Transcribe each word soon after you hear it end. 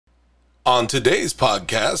On today's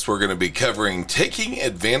podcast, we're going to be covering taking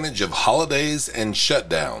advantage of holidays and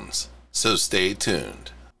shutdowns, so stay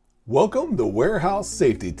tuned. Welcome to Warehouse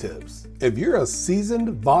Safety Tips. If you're a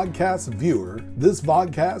seasoned vodcast viewer, this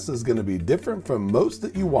vodcast is going to be different from most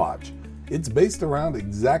that you watch. It's based around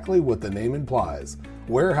exactly what the name implies,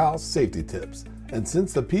 warehouse safety tips. And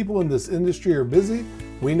since the people in this industry are busy,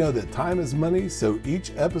 we know that time is money, so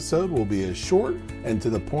each episode will be as short and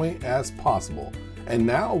to the point as possible. And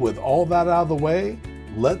now, with all that out of the way,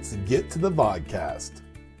 let's get to the vodcast.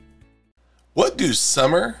 What do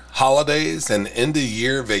summer, holidays, and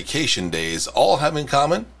end-of-year vacation days all have in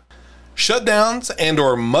common? Shutdowns and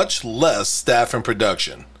or much less staff and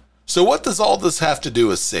production. So what does all this have to do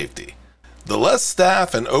with safety? The less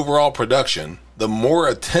staff and overall production, the more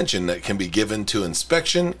attention that can be given to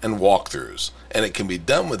inspection and walkthroughs, and it can be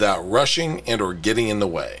done without rushing and or getting in the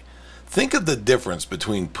way. Think of the difference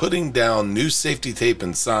between putting down new safety tape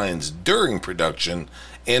and signs during production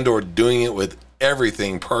and or doing it with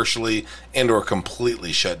everything partially and or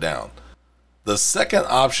completely shut down. The second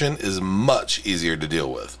option is much easier to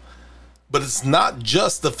deal with. But it's not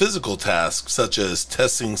just the physical tasks such as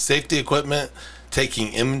testing safety equipment,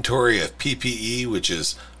 taking inventory of PPE, which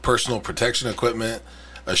is personal protection equipment,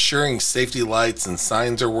 assuring safety lights and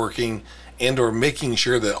signs are working, and or making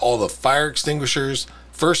sure that all the fire extinguishers,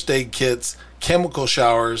 first aid kits, chemical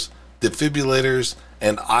showers, defibrillators,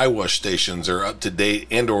 and eye wash stations are up to date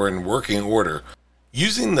and or in working order.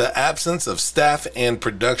 Using the absence of staff and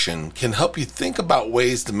production can help you think about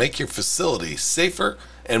ways to make your facility safer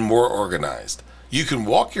and more organized. You can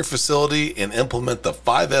walk your facility and implement the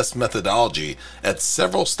 5S methodology at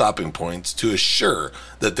several stopping points to assure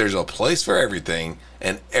that there's a place for everything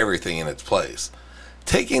and everything in its place.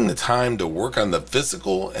 Taking the time to work on the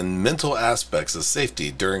physical and mental aspects of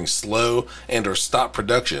safety during slow and or stop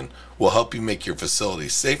production will help you make your facility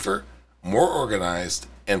safer, more organized,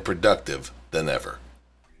 and productive than ever.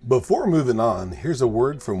 Before moving on, here's a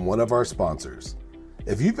word from one of our sponsors.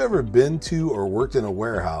 If you've ever been to or worked in a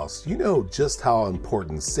warehouse, you know just how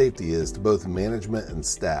important safety is to both management and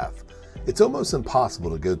staff. It's almost impossible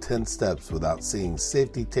to go 10 steps without seeing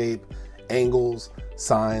safety tape, angles,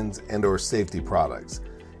 signs, and or safety products.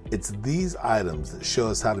 It's these items that show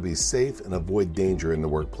us how to be safe and avoid danger in the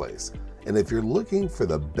workplace. And if you're looking for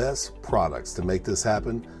the best products to make this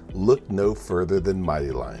happen, look no further than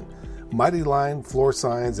Mighty Line. Mighty Line floor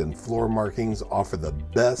signs and floor markings offer the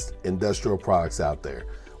best industrial products out there.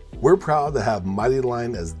 We're proud to have Mighty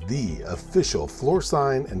Line as the official floor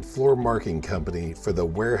sign and floor marking company for the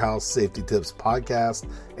Warehouse Safety Tips podcast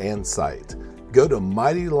and site. Go to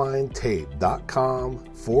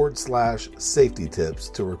mightylinetape.com/safety tips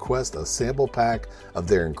to request a sample pack of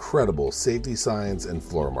their incredible safety signs and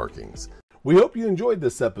floor markings. We hope you enjoyed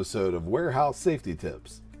this episode of Warehouse Safety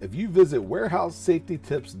Tips. If you visit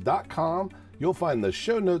warehousesafetytips.com, you'll find the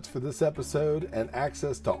show notes for this episode and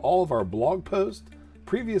access to all of our blog posts,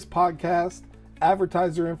 previous podcasts,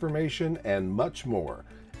 advertiser information, and much more.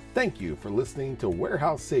 Thank you for listening to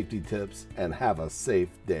Warehouse Safety Tips and have a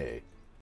safe day.